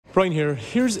Brian here.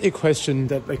 Here's a question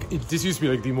that this used to be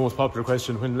like the most popular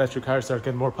question when electric cars started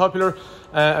getting more popular,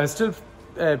 and it's still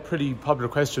a pretty popular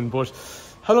question, but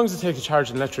how long does it take to charge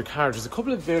an electric car? There's a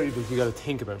couple of variables we got to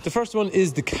think about. The first one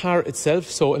is the car itself.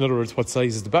 So in other words, what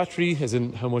size is the battery, as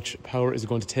in how much power is it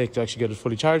going to take to actually get it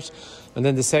fully charged. And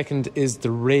then the second is the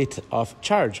rate of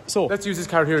charge. So let's use this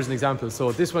car here as an example.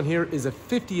 So this one here is a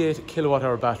 58 kilowatt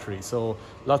hour battery. So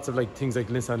lots of things like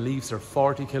Nissan Leafs are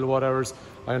 40 kilowatt hours,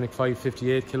 Ioniq 5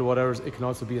 58 kilowatt hours. It can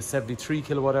also be a 73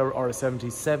 kilowatt hour or a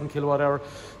 77 kilowatt hour.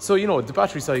 So the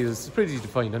battery size is pretty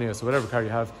defined anyway. So whatever car you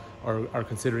have or are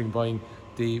considering buying,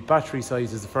 the battery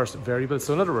size is the first variable.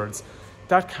 So in other words,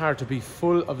 that car to be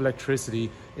full of electricity,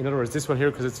 in other words, this one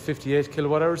here, because it's 58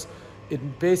 kilowatt hours,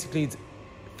 it basically needs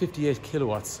 58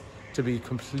 kilowatts to be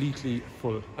completely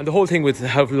full. And the whole thing with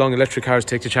how long electric cars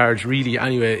take to charge really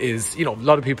anyway is, a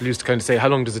lot of people used to kind of say, how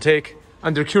long does it take?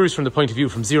 And they're curious from the point of view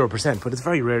from 0%, but it's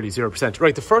very rarely 0%.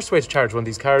 Right, the first way to charge one of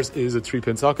these cars is a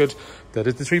 3-pin socket. That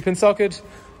is the 3-pin socket.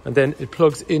 And then it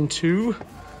plugs into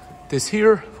this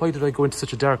here. Why did I go into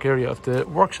such a dark area of the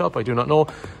workshop? I do not know.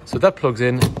 So that plugs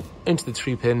in into the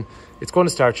 3-pin. It's going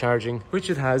to start charging, which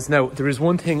it has. Now, there is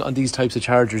one thing on these types of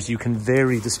chargers, you can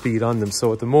vary the speed on them.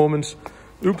 So at the moment,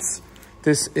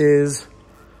 this is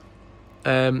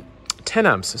 10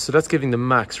 amps. So that's giving the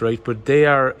max, right? But they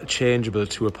are changeable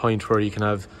to a point where you can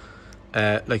have,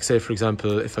 say, for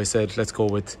example, if I said, let's go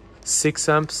with 6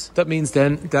 amps. That means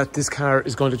then that this car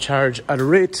is going to charge at a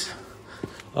rate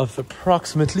of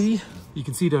approximately, you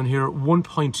can see down here,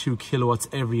 1.2 kilowatts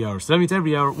every hour. So that means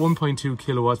every hour 1.2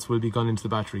 kilowatts will be gone into the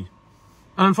battery.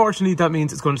 And unfortunately that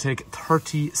means it's going to take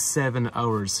 37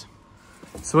 hours.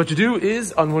 So what you do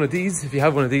is, on one of these, if you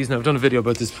have one of these, now I've done a video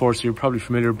about this before so you're probably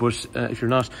familiar, but if you're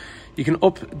not, you can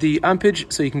up the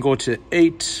ampage. So you can go to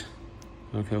 8,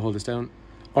 okay, I'll hold this down,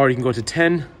 or you can go to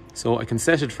 10. So I can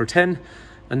set it for 10,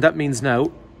 and that means now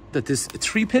that this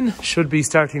 3-pin should be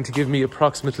starting to give me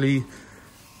approximately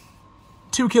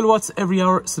 2 kilowatts every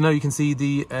hour. So now you can see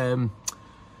the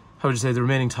the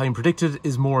remaining time predicted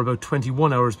is more about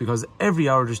 21 hours, because every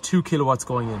hour there's 2 kilowatts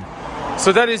going in.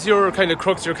 So that is your kind of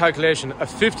crux of your calculation. A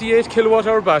 58 kilowatt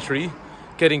hour battery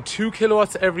getting 2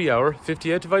 kilowatts every hour,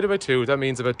 58 divided by 2, that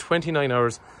means about 29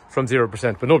 hours from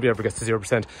 0%, but nobody ever gets to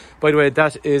 0%. By the way,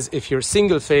 that is if you're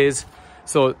single phase.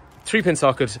 So 3-pin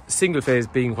socket, single phase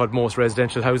being what most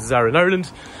residential houses are in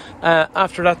Ireland.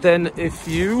 After that then, if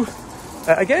you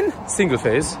again, single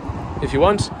phase if you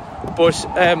want,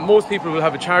 but most people will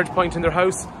have a charge point in their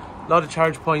house. A lot of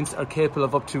charge points are capable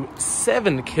of up to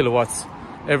 7 kilowatts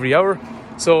every hour.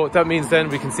 So that means then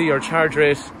we can see our charge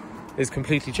rate is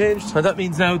completely changed. And that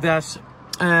means now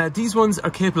that these ones are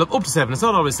capable of up to 7. It's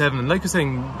not always 7. And like I was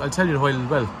saying, I'll tell you in a while,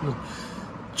 well,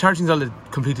 charging is not a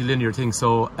completely linear thing.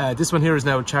 So this one here is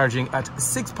now charging at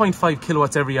 6.5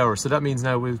 kilowatts every hour. So that means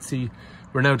now we'll see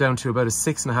we're now down to about a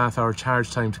 6.5 hour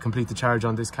charge time to complete the charge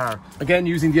on this car. Again,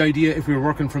 using the idea if we were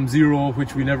working from 0,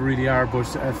 which we never really are,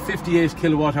 but a 58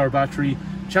 kilowatt hour battery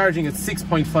charging at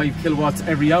 6.5 kilowatts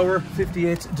every hour.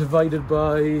 58 divided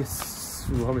by,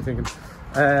 how am I thinking?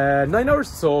 9 hours.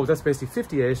 So that's basically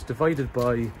 58 divided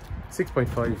by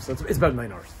 6.5. So it's about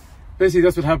 9 hours. Basically,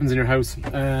 that's what happens in your house.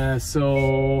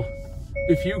 So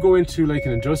if you go into like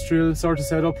an industrial sort of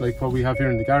setup, like what we have here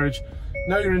in the garage,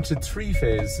 now you're into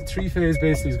 3-phase. 3-phase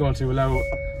basically is going to allow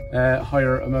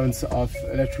higher amounts of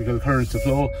electrical current to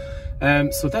flow.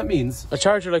 So that means a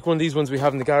charger like one of these ones we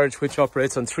have in the garage, which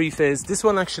operates on 3-phase, this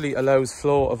one actually allows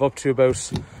flow of up to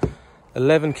about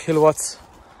 11 kilowatts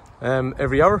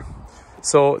every hour.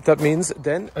 So that means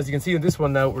then, as you can see in this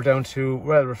one now, we're down to,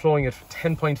 well, we're flowing at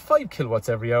 10.5 kilowatts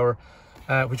every hour.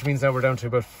 Which means now we're down to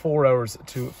about 4 hours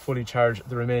to fully charge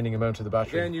the remaining amount of the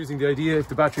battery. Again, using the idea, if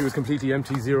the battery was completely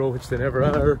empty, 0, which they never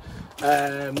are,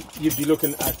 you'd be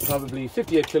looking at probably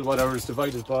 58 kilowatt hours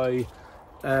divided by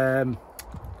kind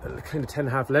of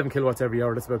 10.5, 11 kilowatts every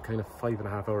hour. That's about kind of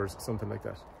 5.5 hours, something like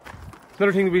that.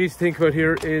 Another thing that we need to think about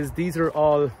here is these are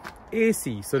all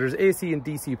AC. So there's AC and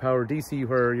DC power. DC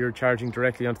where you're charging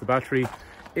directly onto the battery.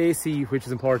 AC, which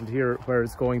is important here, where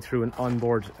it's going through an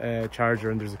onboard charger,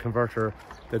 and there's a converter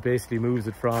that basically moves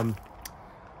it from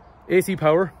AC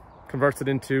power, converts it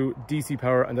into DC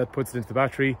power, and that puts it into the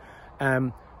battery.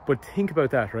 But think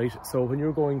about that, right? So when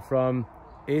you're going from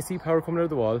AC power coming out of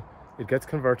the wall, it gets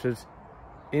converted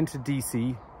into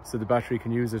DC so the battery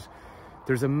can use it.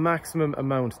 There's a maximum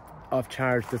amount of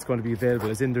charge that's going to be available,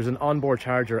 as in there's an onboard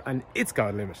charger and it's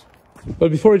got a limit. Well,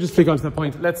 before I just click onto that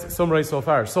point, let's summarize so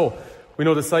far. So we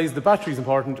know the size of the battery is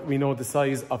important. We know the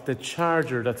size of the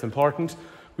charger that's important.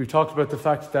 We've talked about the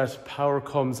fact that power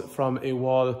comes from a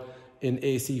wall in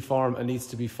AC form and needs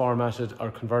to be formatted or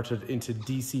converted into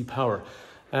DC power.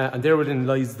 and therein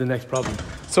lies the next problem.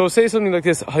 So say something like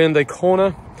this Hyundai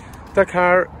Kona, that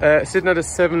car sitting at a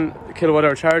 7 kilowatt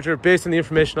hour charger. Based on the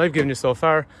information I've given you so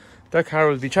far, that car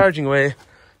will be charging away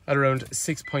at around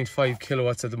 6.5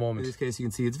 kilowatts at the moment. In this case you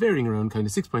can see it's varying around kind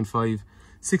of 6.5,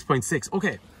 6.6.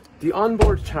 Okay, the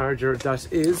onboard charger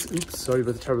that is, oops, sorry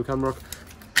about the terrible camera work.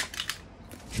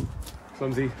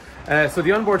 Clumsy. So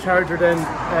the onboard charger then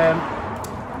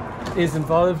is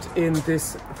involved in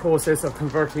this process of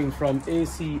converting from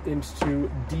AC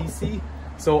into DC.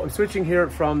 So I'm switching here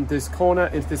from this Kona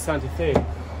into this Santa Fe.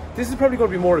 This is probably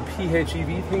going to be more a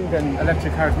PHEV thing than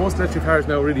electric cars. Most electric cars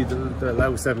now really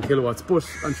allow 7 kilowatts, but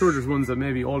I'm sure there's ones that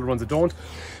maybe older ones that don't.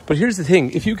 But here's the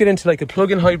thing, if you get into like a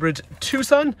plug-in hybrid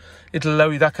Tucson, it'll allow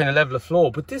you that kind of level of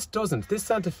flow, but this doesn't. This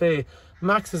Santa Fe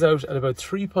maxes out at about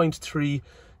 3.3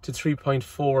 to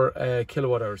 3.4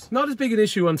 kilowatt hours. Not as big an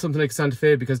issue on something like Santa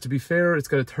Fe because, to be fair, it's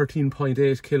got a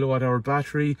 13.8 kilowatt hour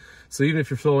battery. So even if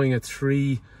you're flowing at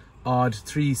 3,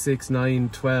 6, 9,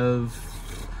 12,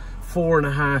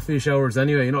 4.5-ish hours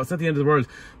anyway, you know, it's not the end of the world.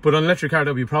 But on an electric car,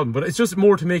 that'll be a problem. But it's just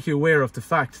more to make you aware of the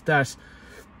fact that,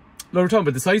 we're talking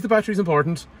about the size of the battery is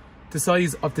important, the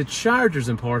size of the charger is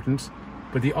important,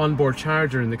 but the onboard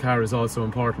charger in the car is also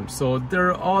important. So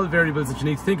they're all variables that you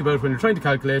need to think about when you're trying to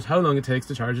calculate how long it takes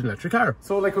to charge an electric car.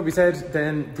 So like what we said,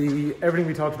 then everything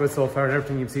we talked about so far and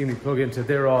everything you've seen me plug into,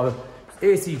 they're all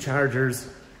AC chargers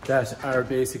that are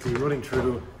basically running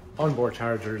through onboard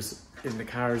chargers in the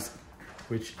cars,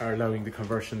 which are allowing the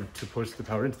conversion to push the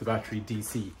power into the battery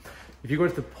DC. If you go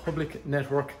to the public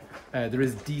network, there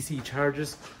is DC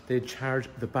charges. They charge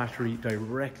the battery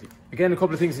directly. Again, a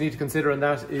couple of things you need to consider, and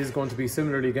that is going to be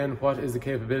similarly again, what is the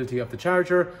capability of the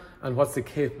charger and what's the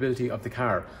capability of the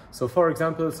car. So for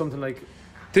example, something like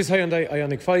this Hyundai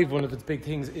Ioniq 5, one of its big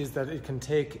things is that it can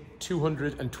take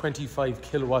 225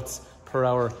 kilowatts per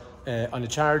hour on a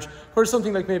charge, whereas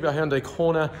something like maybe a Hyundai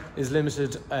Kona is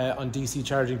limited on DC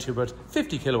charging to about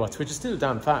 50 kilowatts, which is still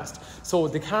damn fast. So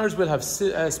the cars will have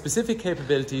specific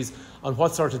capabilities on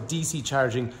what sort of DC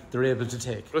charging they're able to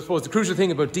take. But I suppose the crucial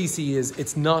thing about DC is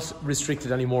it's not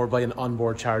restricted anymore by an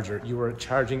onboard charger. You are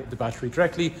charging the battery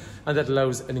directly, and that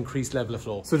allows an increased level of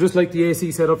flow. So just like the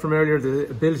AC setup from earlier,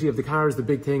 the ability of the car is the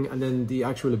big thing, and then the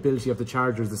actual ability of the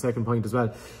charger is the second point as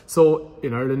well. So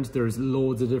in Ireland, there's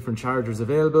loads of different chargers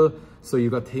available. So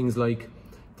you've got things like,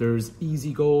 there's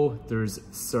EasyGo, there's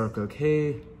Circle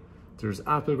K, there's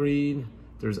Applegreen,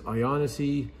 there's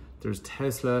Ionity, there's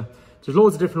Tesla. There's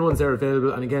loads of different ones that are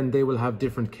available, and again, they will have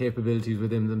different capabilities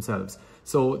within themselves.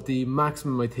 So the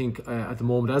maximum, I think, at the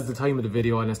moment, as the time of the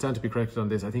video, and I stand to be corrected on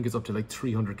this, I think it's up to like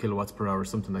 300 kilowatts per hour,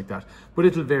 something like that. But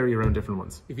it'll vary around different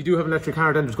ones. If you do have an electric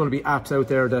car, then there's going to be apps out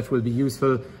there that will be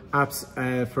useful.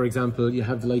 Apps, for example, you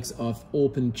have the likes of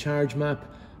Open Charge Map,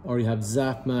 or you have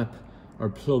Zap Map, or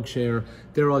PlugShare.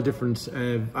 They're all different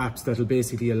apps that will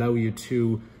basically allow you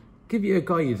to give you a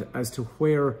guide as to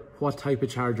what type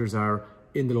of chargers are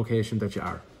in the location that you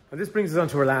are. And this brings us on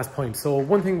to our last point. So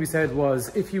one thing we said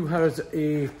was, if you had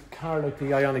a car like the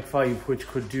Ioniq 5, which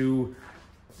could do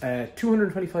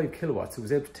 225 kilowatts, it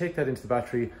was able to take that into the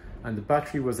battery, and the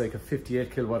battery was like a 58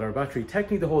 kilowatt hour battery,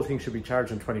 technically the whole thing should be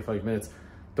charged in 25 minutes.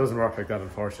 Doesn't work like that,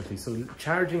 unfortunately. So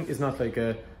charging is not like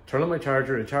a turn on my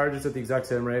charger, it charges at the exact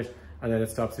same rate, and then it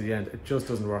stops at the end. It just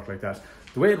doesn't work like that.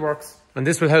 The way it works, and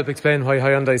this will help explain why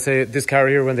Hyundai say this car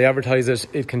here, when they advertise it,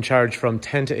 it can charge from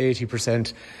 10 to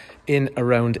 80% in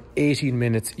around 18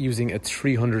 minutes using a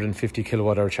 350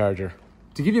 kilowatt hour charger.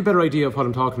 To give you a better idea of what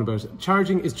I'm talking about,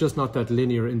 charging is just not that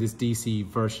linear in this DC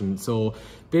version. So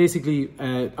basically,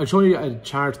 I'll show you a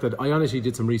chart that Ionity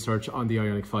did some research on the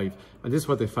Ioniq 5, and this is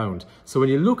what they found. So when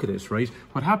you look at it, right,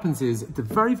 what happens is at the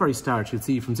very, very start, you'll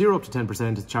see from 0 up to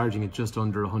 10%, it's charging at just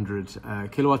under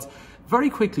 100 kilowatts. Very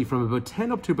quickly, from about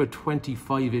 10 up to about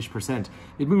 25-ish%,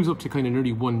 it moves up to kind of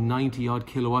nearly 190 odd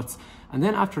kilowatts. And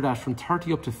then after that, from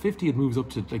 30 up to 50, it moves up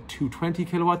to like 220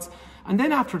 kilowatts. And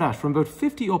then after that, from about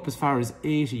 50 up as far as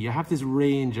 80, you have this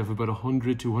range of about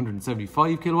 100 to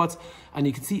 175 kilowatts. And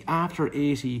you can see after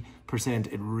 80%,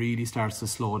 it really starts to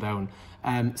slow down.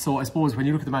 So I suppose when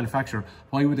you look at the manufacturer,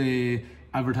 why would they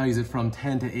advertise it from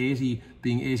 10 to 80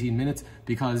 being 18 minutes?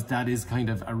 Because that is kind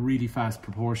of a really fast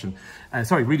proportion.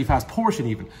 Really fast portion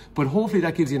even. But hopefully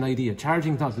that gives you an idea.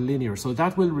 Charging is not linear, so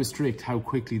that will restrict how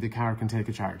quickly the car can take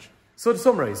a charge. So to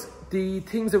summarise, the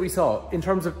things that we saw in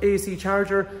terms of AC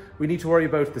charger, we need to worry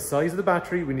about the size of the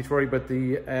battery, we need to worry about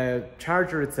the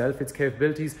charger itself, its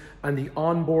capabilities, and the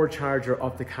onboard charger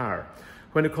of the car.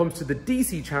 When it comes to the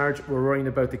DC charge, we're worrying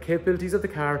about the capabilities of the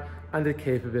car and the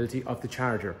capability of the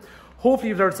charger. Hopefully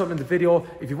you've learned something in the video.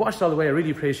 If you watched all the way, I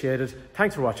really appreciate it.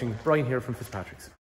 Thanks for watching. Brian here from Fitzpatrick's.